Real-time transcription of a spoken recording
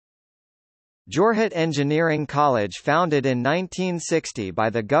Jorhat Engineering College, founded in 1960 by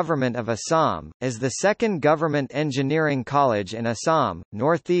the Government of Assam, is the second government engineering college in Assam,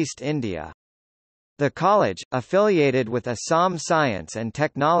 northeast India. The college, affiliated with Assam Science and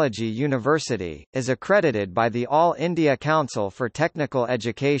Technology University, is accredited by the All India Council for Technical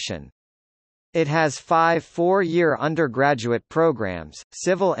Education. It has 5 four-year undergraduate programs: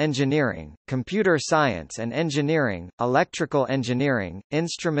 civil engineering, computer science and engineering, electrical engineering,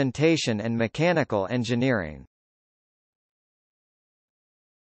 instrumentation and mechanical engineering.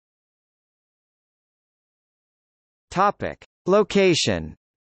 Topic: Location.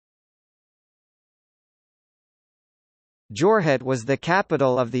 Jorhat was the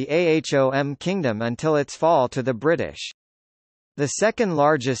capital of the Ahom Kingdom until its fall to the British. The second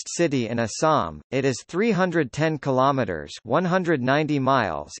largest city in Assam, it is 310 kilometers (190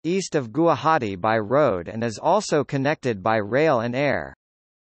 miles) east of Guwahati by road and is also connected by rail and air.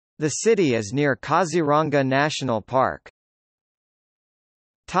 The city is near Kaziranga National Park.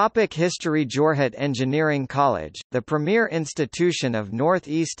 History. Jorhat Engineering College, the premier institution of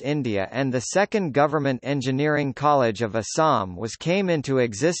Northeast India and the second government engineering college of Assam, came into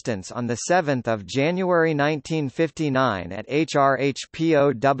existence on 7 January 1959 at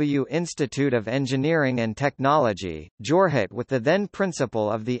HRHPOW Institute of Engineering and Technology, Jorhat, with the then principal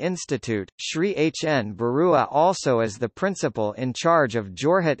of the institute, Shri H. N. Barua, also as the principal in charge of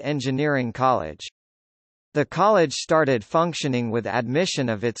Jorhat Engineering College. The college started functioning with admission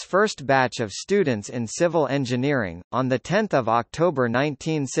of its first batch of students in civil engineering, on 10 October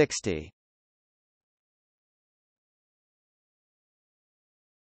 1960.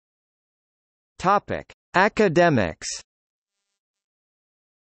 Academics.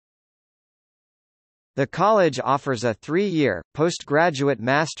 The college offers a 3-year, postgraduate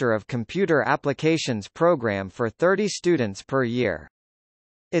Master of Computer Applications program for 30 students per year.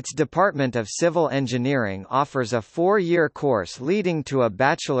 Its Department of Civil Engineering offers a 4-year course leading to a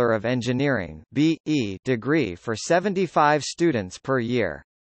Bachelor of Engineering (BE) degree for 75 students per year.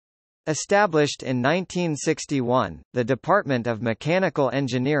 Established in 1961, the Department of Mechanical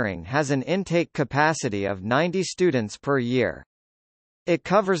Engineering has an intake capacity of 90 students per year. It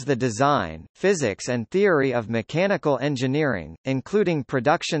covers the design, physics and theory of mechanical engineering, including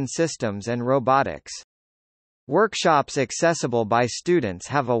production systems and robotics. Workshops accessible by students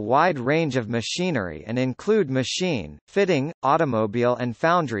have a wide range of machinery and include machine, fitting, automobile and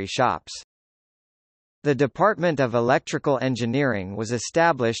foundry shops. The Department of Electrical Engineering was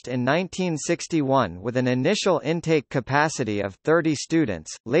established in 1961 with an initial intake capacity of 30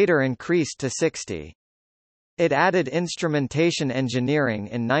 students, later increased to 60. It added instrumentation engineering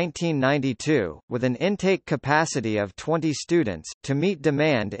in 1992, with an intake capacity of 20 students, to meet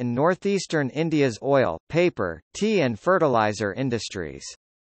demand in northeastern India's oil, paper, tea and fertilizer industries.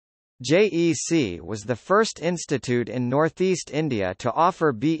 JEC was the first institute in northeast India to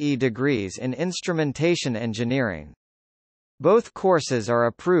offer BE degrees in instrumentation engineering. Both courses are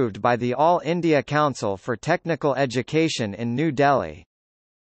approved by the All India Council for Technical Education in New Delhi.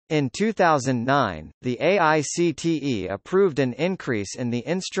 In 2009, the AICTE approved an increase in the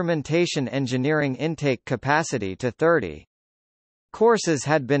instrumentation engineering intake capacity to 30. Courses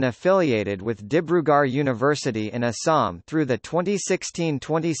had been affiliated with Dibrugarh University in Assam through the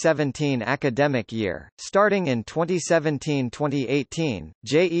 2016-2017 academic year. Starting in 2017-2018,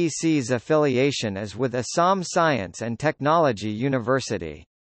 JEC's affiliation is with Assam Science and Technology University.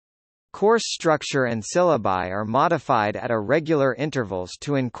 Course structure and syllabi are modified at irregular intervals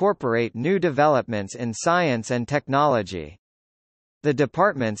to incorporate new developments in science and technology. The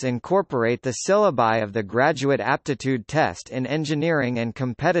departments incorporate the syllabi of the Graduate Aptitude Test in Engineering and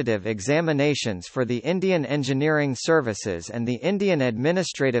competitive examinations for the Indian Engineering Services and the Indian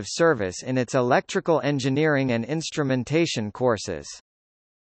Administrative Service in its electrical engineering and instrumentation courses.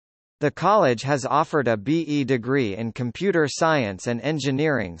 The college has offered a BE degree in computer science and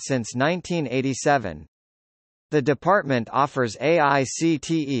engineering since 1987. The department offers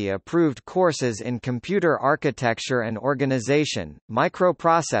AICTE-approved courses in computer architecture and organization,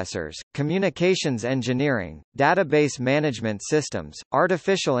 microprocessors, communications engineering, database management systems,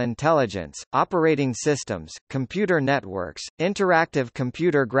 artificial intelligence, operating systems, computer networks, interactive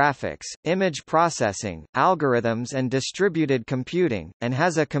computer graphics, image processing, algorithms and distributed computing, and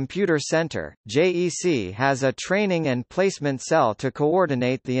has a computer center. JEC has a training and placement cell to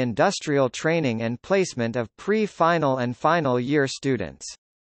coordinate the industrial training and placement of pre-final and final year students.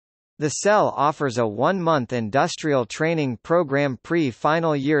 The cell offers a 1-month industrial training program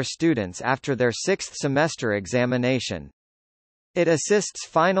pre-final year students after their 6th semester examination. It assists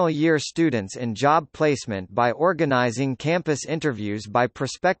final year students in job placement by organizing campus interviews by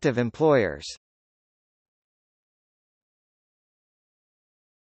prospective employers.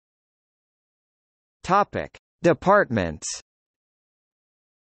 Topic: Departments.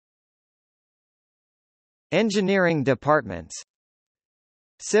 Engineering departments: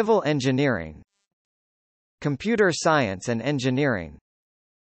 Civil engineering, Computer science and engineering,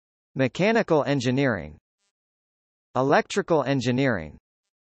 Mechanical engineering, Electrical engineering,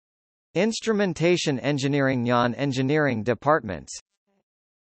 Instrumentation engineering. Non-engineering departments: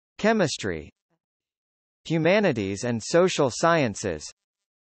 Chemistry, Humanities and social sciences,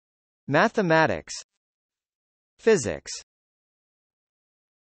 Mathematics, Physics.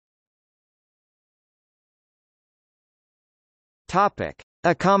 Topic: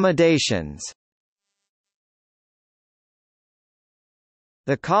 Accommodations.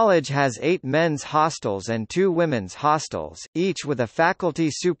 The college has 8 men's hostels and 2 women's hostels, each with a faculty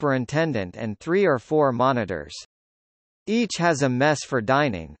superintendent and 3 or 4 monitors. Each has a mess for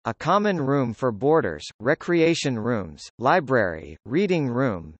dining, a common room for boarders, recreation rooms, library, reading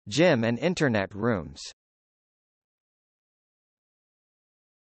room, gym and internet rooms.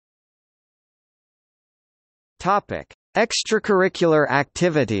 Topic: Extracurricular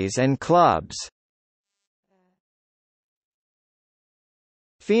activities and clubs.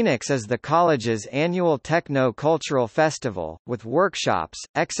 Phoenix is the college's annual techno-cultural festival, with workshops,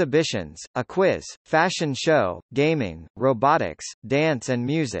 exhibitions, a quiz, fashion show, gaming, robotics, dance and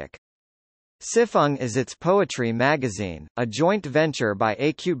music. Sifung is its poetry magazine, a joint venture by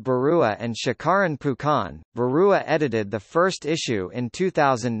Acute Barua and Shakaran Pukan. Barua edited the first issue in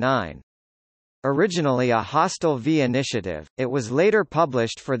 2009. Originally a Hostel V initiative, it was later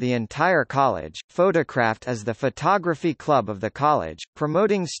published for the entire college, photographed as the Photography Club of the college,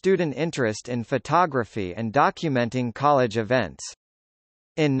 promoting student interest in photography and documenting college events.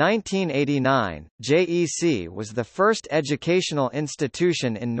 In 1989, JEC was the first educational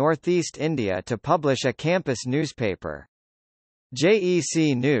institution in northeast India to publish a campus newspaper.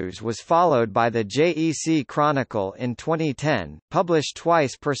 JEC News was followed by the JEC Chronicle in 2010, published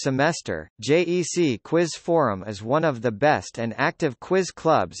twice per semester. JEC Quiz Forum is one of the best and active quiz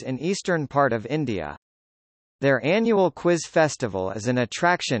clubs in eastern part of India. Their annual quiz festival is an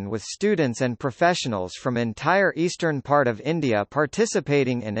attraction with students and professionals from entire eastern part of India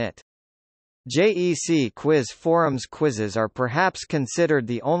participating in it. JEC Quiz Forum's quizzes are perhaps considered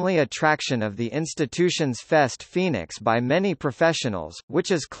the only attraction of the institution's Fest Phoenix by many professionals,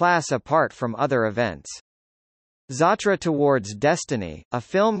 which is class apart from other events. Zatra Towards Destiny, a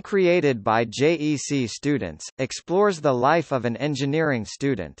film created by JEC students, explores the life of an engineering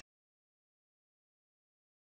student.